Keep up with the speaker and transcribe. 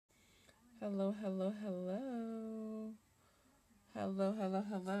Hello, hello, hello. Hello, hello,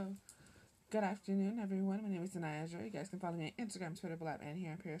 hello. Good afternoon, everyone. My name is danayaazure. You guys can follow me on Instagram, Twitter, Blab, and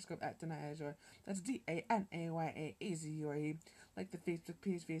here on Periscope at danayaazure. That's DANAYAAZURE. Like the Facebook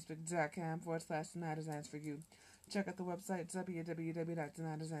page, facebook.com/danayadesigns for you. Check out the website,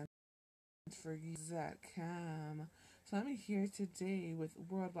 www.danayadesignsforyou.com. So I'm here today with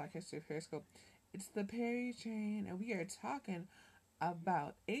World Black History Periscope. It's the Perry Train, and we are talking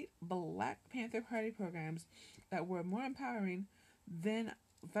about 8 Black Panther Party programs that were more empowering than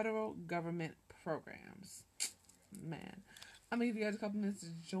federal government programs. Man, I'm gonna give you guys a couple minutes to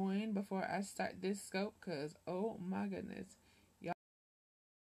join before I start this scope, because oh my goodness, y'all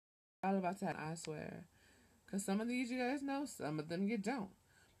about to have, I swear. Because some of these you guys know, some of them you don't.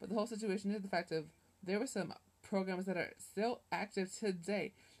 But the whole situation is the fact of there were some programs that are still active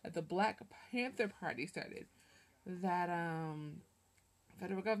today that the Black Panther Party started that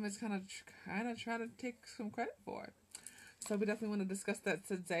federal government's kind of trying to take some credit for. So we definitely want to discuss that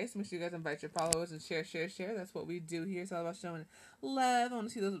today. So make sure you guys invite your followers and share. That's what we do here. It's all about showing love. I want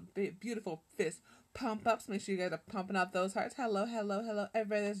to see those big, beautiful fists pump up. So make sure you guys are pumping out those hearts. Hello, hello, hello,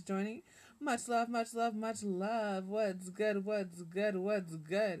 everybody that's joining. Much love, much love, much love. What's good? What's good? What's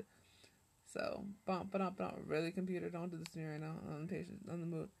good? So bump it up. Really, computer, don't do this to me right now. I'm patient, on the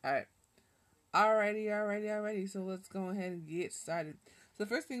mood. All right. Alrighty. So let's go ahead and get started. So the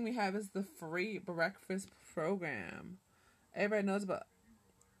first thing we have is the free breakfast program. Everybody knows about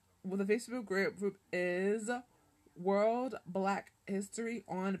the Facebook group is World Black History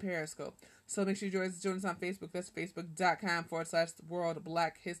on Periscope. So make sure you join us on Facebook. That's facebook.com/World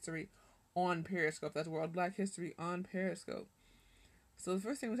Black History on Periscope. That's World Black History on Periscope. So the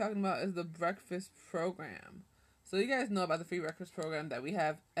first thing we're talking about is the breakfast program. So you guys know about the free breakfast program that we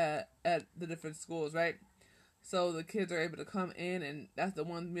have at the different schools, right? So the kids are able to come in, and that's the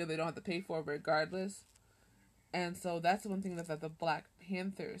one meal they don't have to pay for regardless. And so that's the one thing that the Black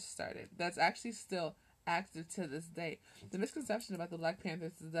Panthers started. That's actually still active to this day. The misconception about the Black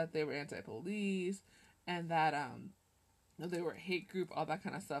Panthers is that they were anti-police and that they were a hate group, all that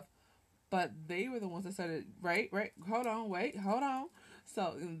kind of stuff. But they were the ones that started, right? Hold on.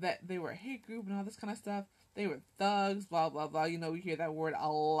 So that they were a hate group and all this kind of stuff. They were thugs, blah, blah, blah. You know, we hear that word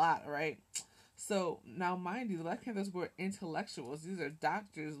a lot, right? So now, mind you, the Black Panthers were intellectuals. These are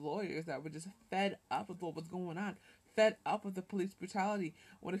doctors, lawyers that were just fed up with what was going on, fed up with the police brutality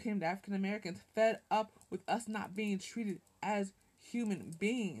when it came to African Americans, fed up with us not being treated as human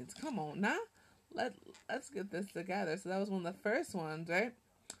beings. Come on, now, let's get this together. So that was one of the first ones, right?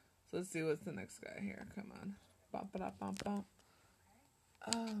 So let's see what's the next guy here. Come on, bump.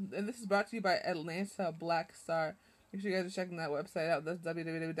 And this is brought to you by Atlanta Black Star. Make sure you guys are checking that website out. That's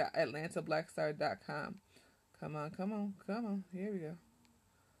www.atlantablackstar.com. Come on. Here we go.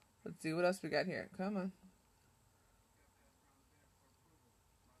 Let's see what else we got here. Come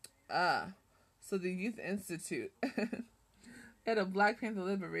on. So the Youth Institute at a Black Panther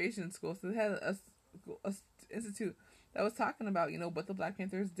Liberation School. So they had a institute that was talking about, what the Black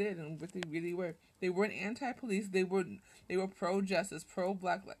Panthers did and what they really were. They weren't anti-police. They were pro-justice,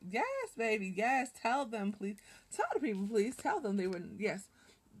 pro-black. Yes, baby. Yes. Tell them, please. Tell the people, please. Tell them they were, yes.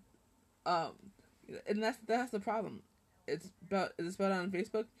 And that's the problem. Is it spelled on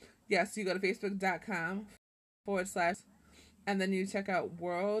Facebook? Yes, you go to facebook.com/ and then you check out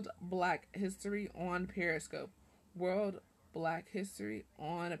World Black History on Periscope. World Black History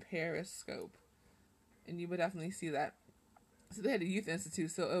on Periscope. And you would definitely see that. So they had a youth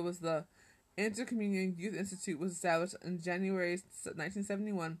institute. So it was the Intercommunity Youth Institute was established in January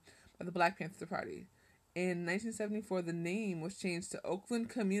 1971 by the Black Panther Party. In 1974, the name was changed to Oakland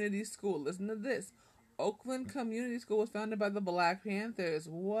Community School. Listen to this. Oakland Community School was founded by the Black Panthers.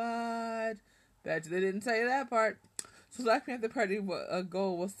 What? Bet you they didn't tell you that part. So Black Panther Party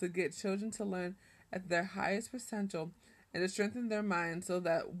goal was to get children to learn at their highest potential and to strengthen their minds so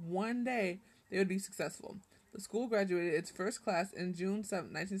that one day they would be successful. The school graduated its first class in June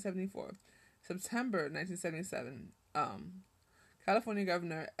 7, 1974. September 1977, California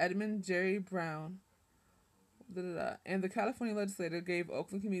Governor Edmund Jerry Brown and the California legislature gave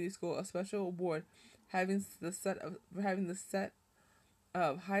Oakland Community School a special award having the set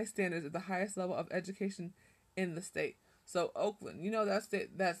of high standards at the highest level of education in the state. So Oakland,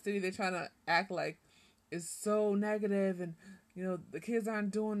 that city they're trying to act like is so negative and the kids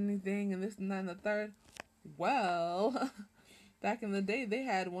aren't doing anything and this and that and the third. Well, back in the day, they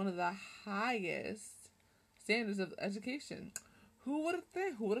had one of the highest standards of education. Who would have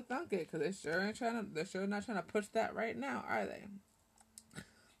thunk it? Because they're sure not trying to push that right now, are they?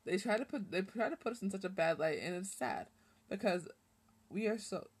 They try to put us in such a bad light, and it's sad because we are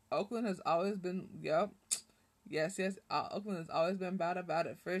so Oakland has always been, yep, yes, yes. Oakland has always been about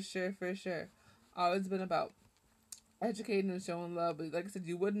it, for sure, for sure. Always been about educating and showing love. But like I said,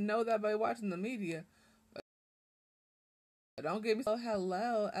 you wouldn't know that by watching the media. But don't get me. Oh,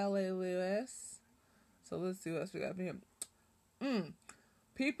 hello, LA Lewis. So let's see what else we got here.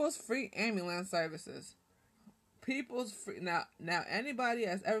 People's free ambulance services. People's free now. Anybody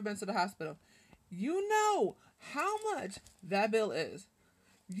has ever been to the hospital, you know how much that bill is.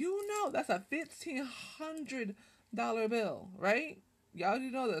 You know that's a $1,500 bill, right? Y'all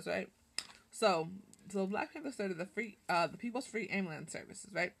do know this, right? So Black Panther started the People's Free Ambulance Services,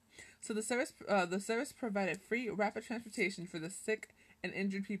 right? So the service provided free rapid transportation for the sick and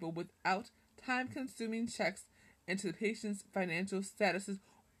injured people without time-consuming checks into the patient's financial statuses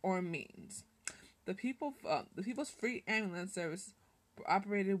or means. The People's Free Ambulance Service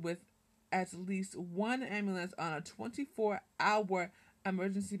operated with at least one ambulance on a 24-hour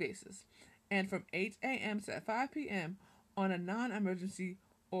emergency basis, and from 8 a.m. to 5 p.m. on a non-emergency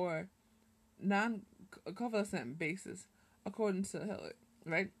or non-convalescent basis, according to Hillary,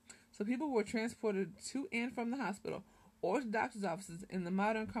 right? So people were transported to and from the hospital or to doctor's offices in the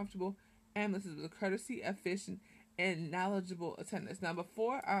modern, comfortable ambulances with courtesy, efficient, and knowledgeable attendants. Now,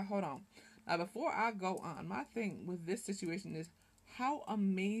 before I go on, my thing with this situation is how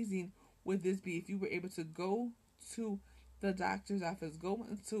amazing would this be if you were able to go to the doctor's office, go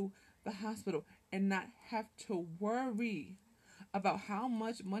into the hospital, and not have to worry about how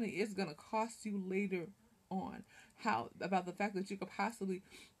much money it's going to cost you later on. How about the fact that you could possibly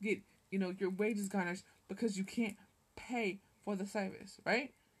get, your wages garnished because you can't pay for the service,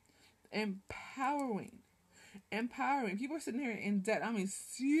 right? Empowering. People are sitting here in debt. I mean,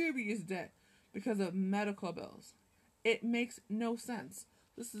 serious debt because of medical bills. It makes no sense.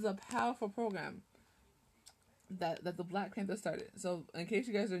 This is a powerful program that the Black Panther started. So, in case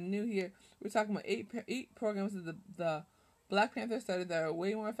you guys are new here, we're talking about eight programs that the Black Panther started that are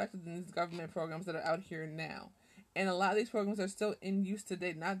way more effective than these government programs that are out here now. And a lot of these programs are still in use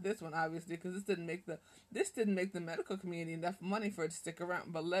today. Not this one, obviously, because this didn't make the medical community enough money for it to stick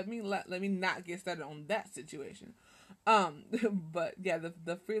around. But let me not get started on that situation. But yeah,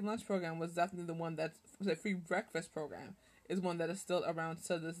 the free lunch program was definitely the one the free breakfast program is one that is still around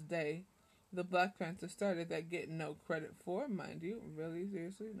to this day. The Black Panther started that get no credit for, mind you. Really,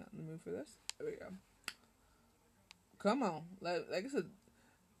 seriously, not in the mood for this. There we go. Come on, like I said,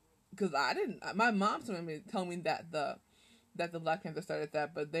 because I didn't. My mom told me that the Black Panther started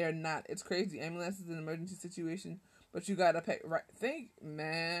that, but they are not. It's crazy. Ambulance is an emergency situation, but you gotta pay. Right?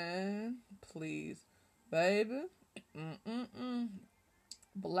 Man, please, baby.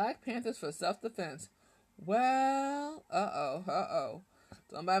 Black Panthers for self-defense. Well, uh-oh.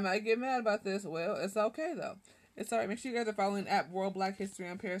 Somebody might get mad about this. Well, it's okay, though. It's alright. Make sure you guys are following at World Black History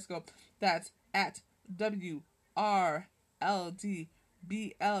on Periscope. That's at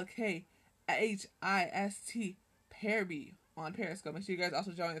WRLDBLKHIST Perry on Periscope. Make sure you guys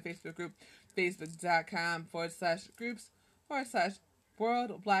also join the Facebook group,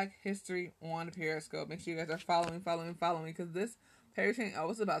 facebook.com/groups/World Black History on Periscope. Make sure you guys are following, because this Perry chain,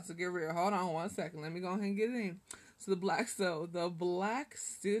 it's about to get real. Hold on one second. Let me go ahead and get it in. So the Black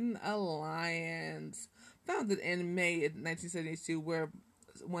Student Alliance, founded in May 1972,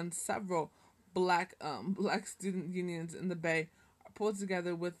 when several black student unions in the Bay are pulled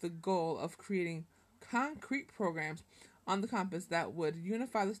together with the goal of creating concrete programs on the campus that would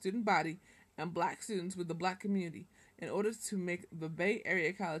unify the student body and black students with the black community in order to make the Bay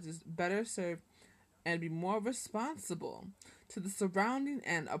Area colleges better serve and be more responsible to the surrounding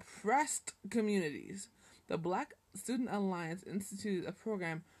and oppressed communities. The Black Student Alliance instituted a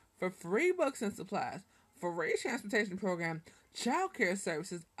program for free books and supplies, free transportation program, child care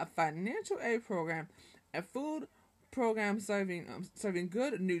services, a financial aid program, a food program serving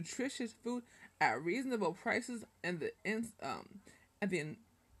good, nutritious food at reasonable prices, and the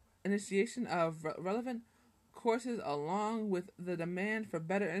initiation of relevant courses along with the demand for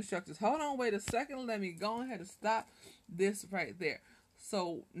better instructors. Hold on, wait a second. Let me go ahead and stop this right there.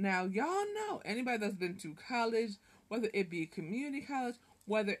 So now y'all know, anybody that's been to college, whether it be community college,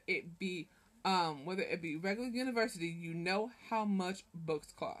 whether it be regular university, you know how much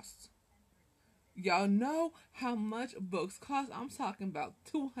books cost. Y'all know how much books cost. I'm talking about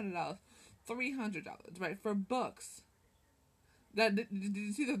 $200, $300, right, for books. Did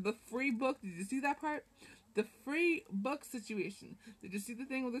you see the free book? Did you see that part? The free book situation. Did you see the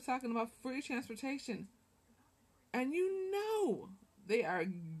thing where they're talking about free transportation? And you know they are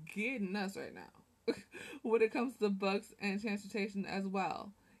getting us right now when it comes to books and transportation as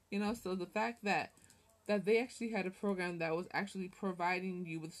well. So the fact that that they actually had a program that was actually providing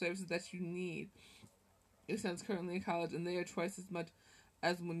you with services that you need. Your son's currently in college, and they are twice as much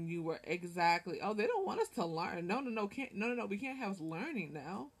as when you were. Exactly. Oh, they don't want us to learn. No, can't. No. We can't have us learning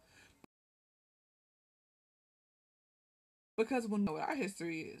now, because we know what our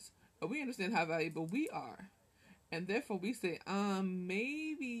history is, but we understand how valuable we are, and therefore we say,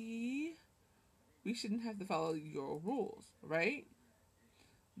 maybe we shouldn't have to follow your rules, right?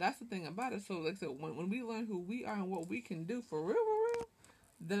 That's the thing about it. So, like I said, when we learn who we are and what we can do for real,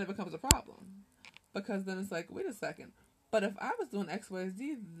 then it becomes a problem. Because then it's like, wait a second. But if I was doing X, Y,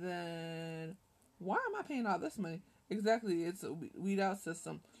 Z, then why am I paying all this money? Exactly. It's a weed out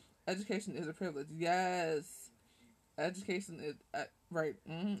system. Education is a privilege. Yes. Education is right.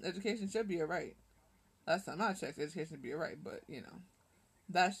 Education should be a right. Last time I checked, education should be a right. But,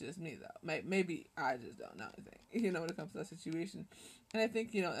 that's just me, though. Maybe I just don't know anything, when it comes to that situation. And I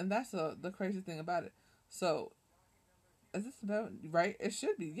think, and that's the crazy thing about it. So, is this about right? It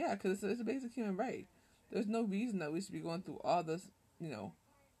should be, yeah, because it's a basic human right. There's no reason that we should be going through all this,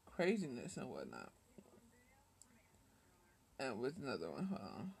 craziness and whatnot. And with another one, hold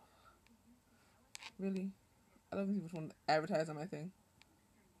on. Really? I don't think people want to advertise on my thing.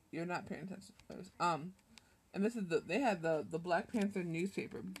 You're not paying attention. And this is they had the Black Panther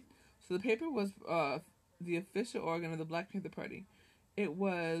newspaper. So the paper was the official organ of the Black Panther Party. It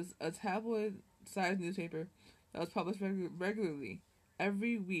was a tabloid-sized newspaper that was published regularly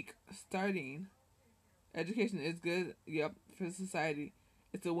every week, starting. Education is good, yep, for society.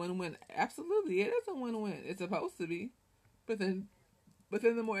 It's a win-win. Absolutely, it is a win-win. It's supposed to be. But then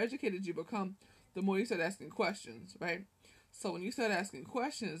the more educated you become, the more you start asking questions, right? So when you start asking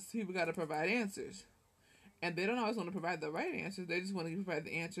questions, people got to provide answers. And they don't always want to provide the right answer. They just want to provide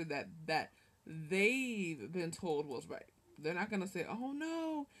the answer that they've been told was right. They're not going to say, oh,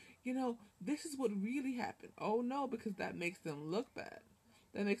 no, this is what really happened. Oh, no, because that makes them look bad.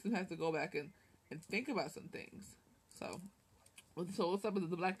 That makes them have to go back and think about some things. So what's up with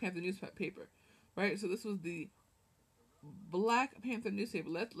the Black Panther newspaper, right? So this was the Black Panther newspaper.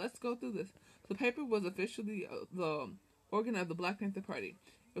 Let's go through this. The paper was officially the organ of the Black Panther Party.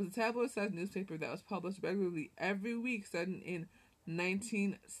 It was a tabloid-sized newspaper that was published regularly every week starting in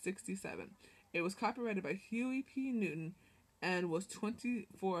 1967. It was copyrighted by Huey P. Newton and was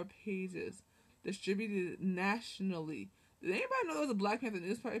 24 pages, distributed nationally. Did anybody know there was a Black Panther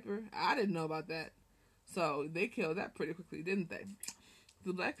newspaper? I didn't know about that. So they killed that pretty quickly, didn't they?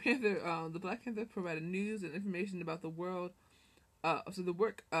 The Black Panther provided news and information about the world. So the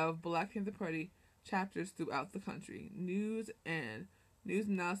work of Black Panther Party chapters throughout the country, news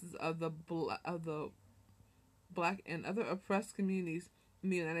analysis of the Black and other oppressed communities in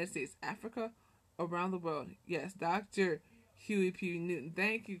the United States, Africa, around the world. Yes, Dr. Huey P. Newton.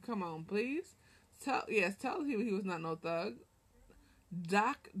 Thank you. Come on, please. Tell Huey he was not no thug.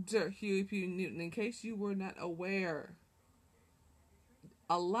 Dr. Huey P. Newton, in case you were not aware,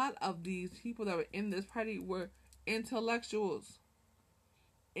 a lot of these people that were in this party were intellectuals.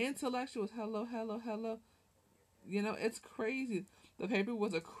 Hello. It's crazy. The paper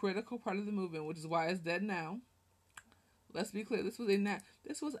was a critical part of the movement, which is why it's dead now. Let's be clear. This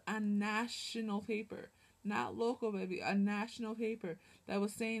was a national paper, not local, baby. A national paper that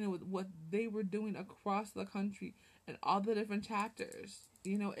was saying what they were doing across the country and all the different chapters.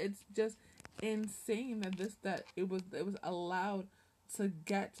 It's just insane that it was allowed to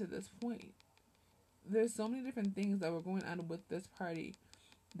get to this point. There's so many different things that were going on with this party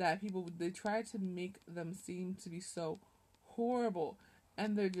that they tried to make them seem to be so horrible,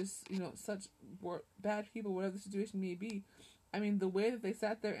 and they're just such bad people, whatever the situation may be. I mean, the way that they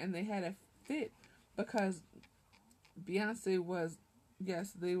sat there and they had a fit, because Beyonce was,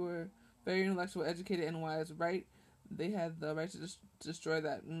 yes, they were very intellectual, educated, and wise, right? They had the right to destroy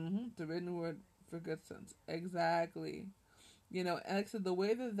that. The written word for good sense. Exactly. And like I said, the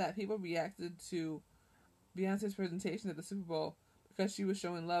way that people reacted to Beyonce's presentation at the Super Bowl, because she was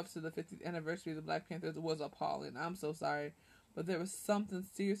showing love to the 50th anniversary of the Black Panthers, was appalling. I'm so sorry. But there was something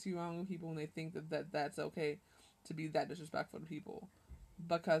seriously wrong with people when they think that's okay to be that disrespectful to people,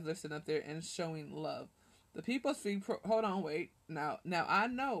 because they're sitting up there and showing love. The People's Free hold on, wait. Now I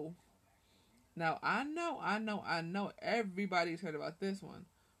know. Everybody's heard about this one,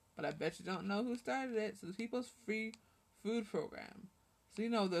 but I bet you don't know who started it. So the People's Free Food Program.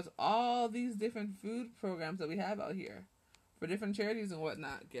 So there's all these different food programs that we have out here for different charities and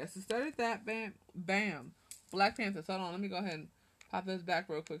whatnot. Guess who started that? Bam. Black Panthers. Hold on, let me go ahead and pop this back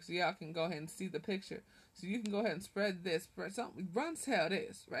real quick so y'all can go ahead and see the picture. So you can go ahead and spread something. Run tell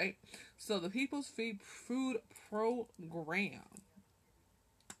this, right? So the People's Free Food Program.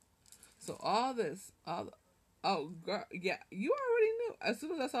 So all this, oh girl, yeah, you already knew. As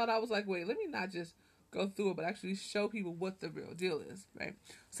soon as I saw it, I was like, wait, let me not just go through it, but actually show people what the real deal is, right?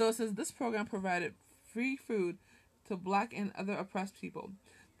 So it says this program provided free food to Black and other oppressed people.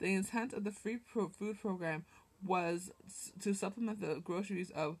 The intent of the free food program was to supplement the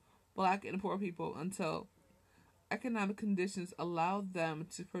groceries of Black and poor people until economic conditions allowed them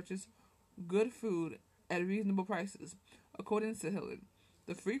to purchase good food at reasonable prices. According to Hillard,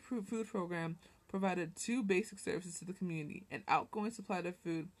 the free food program provided two basic services to the community: an outgoing supply of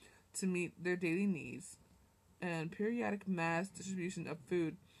food to meet their daily needs, and periodic mass distribution of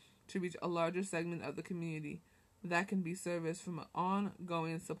food to reach a larger segment of the community that can be serviced from an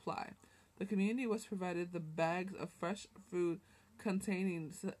ongoing supply. The community was provided the bags of fresh food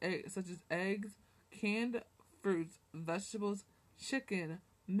containing such as eggs, canned fruits, vegetables, chicken,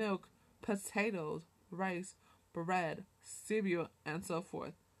 milk, potatoes, rice, bread, cereal, and so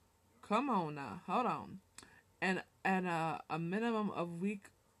forth. Come on now, hold on. And a minimum of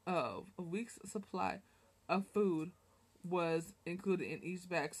a week's supply of food was included in each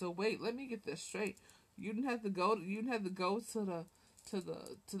bag. So wait, let me get this straight. You didn't have to go. You didn't have to go to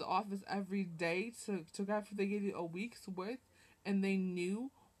the office every day to grab food. They gave you a week's worth, and they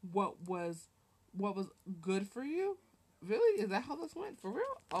knew what was good for you. Really, is that how this went for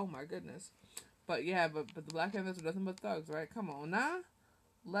real? Oh my goodness. But yeah, but the Black Panthers were nothing but thugs, right? Come on now,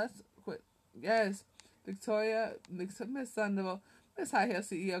 let's quit. Yes, Victoria, Miss Sandoval, Miss High Heel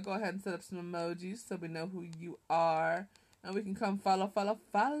CEO, go ahead and set up some emojis so we know who you are. And we can come follow,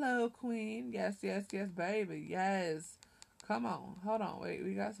 Queen. Yes, baby. Yes. Come on. Hold on. Wait,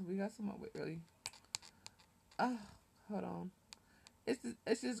 we got some more. Wait, really? Hold on.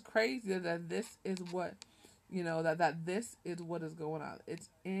 It's just crazy that this is what, that this is what is going on. It's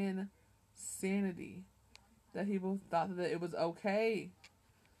insanity that people thought that it was okay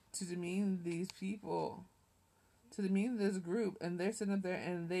to demean these people, to demean this group, and they're sitting up there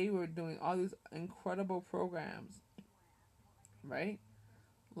and they were doing all these incredible programs. Right?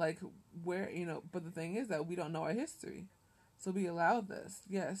 Like, where, but the thing is that we don't know our history. So we allowed this.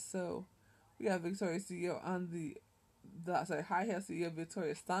 Yes, so we got Victoria's CEO on High Heel CEO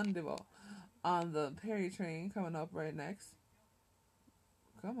Victoria Sandoval on the Perry train coming up right next.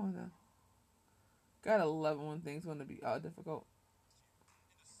 Come on now. Gotta love it when things want to be all difficult.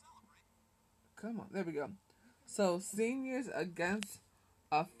 Come on, there we go. So, seniors against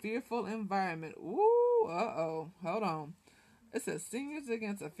a fearful environment. Ooh, hold on. It says seniors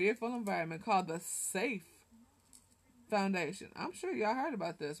against a fearful environment called the SAFE Foundation. I'm sure y'all heard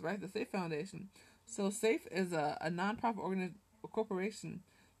about this, right? The SAFE Foundation. So SAFE is a nonprofit corporation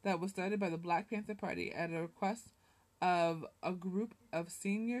that was started by the Black Panther Party at a request of a group of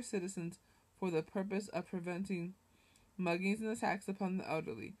senior citizens for the purpose of preventing muggings and attacks upon the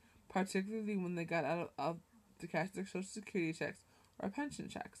elderly, particularly when they got out of to cash their Social Security checks or pension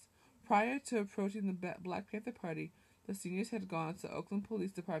checks. Prior to approaching the Black Panther Party, the seniors had gone to Oakland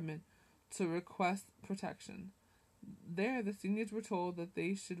Police Department to request protection. There, the seniors were told that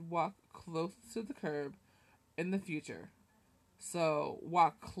they should walk close to the curb in the future. So,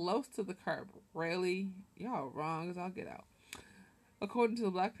 walk close to the curb. Really? Y'all wrong as I'll get out. According to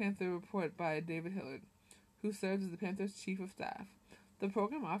the Black Panther report by David Hillard, who serves as the Panther's chief of staff, the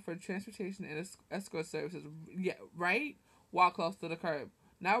program offered transportation and escort services. Yeah, right? Walk close to the curb.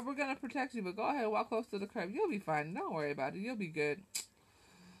 Now we're going to protect you, but go ahead and walk close to the curb. You'll be fine. Don't worry about it. You'll be good.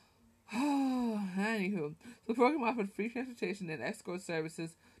 Anywho, the program offered free transportation and escort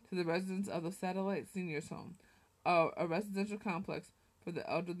services to the residents of the Satellite Seniors Home, a residential complex for the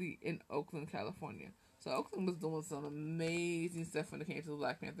elderly in Oakland, California. So Oakland was doing some amazing stuff when it came to the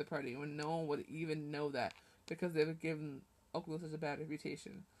Black Panther Party, when no one would even know that because they were giving Oakland such a bad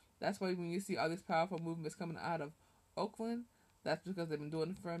reputation. That's why when you see all these powerful movements coming out of Oakland, that's because they've been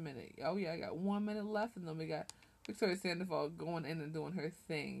doing it for a minute. Oh yeah, I got 1 minute left, and then we got Victoria Sandoval going in and doing her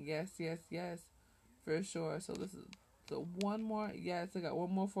thing. Yes, for sure. So this is one more. Yes, I got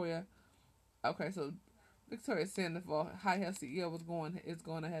one more for you. Okay, so Victoria Sandoval, High Heel CEO, is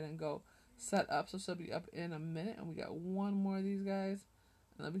going ahead and go set up. So she'll be up in a minute, and we got one more of these guys,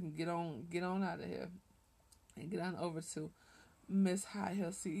 and then we can get on out of here and get on over to Miss High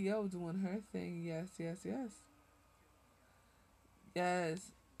Heel CEO doing her thing.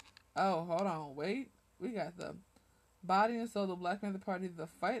 Yes. Oh, hold on. Wait. We got the Body and Soul of the Black Panther Party, the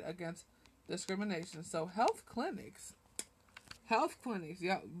fight against discrimination. So, health clinics.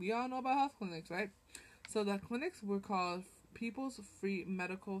 Yeah, we all know about health clinics, right? So, the clinics were called People's Free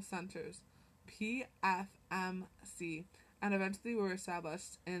Medical Centers, PFMC, and eventually were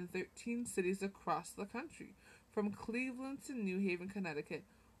established in 13 cities across the country, from Cleveland to New Haven, Connecticut,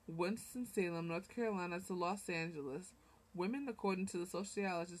 Winston-Salem, North Carolina to Los Angeles, women, according to the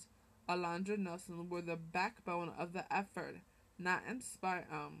sociologist Alondra Nelson, were the backbone of the effort. Not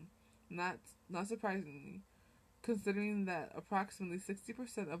not surprisingly, considering that approximately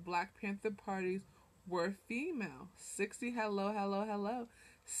 60% of Black Panther parties were female.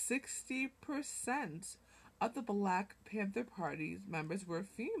 60% of the Black Panther Party's members were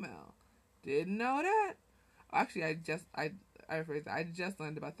female. Didn't know that. Actually, I just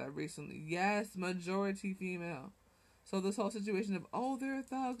learned about that recently. Yes, majority female. So this whole situation of, oh, they're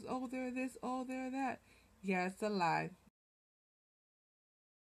thugs, oh, they're this, oh, they're that. Yeah, it's a lie.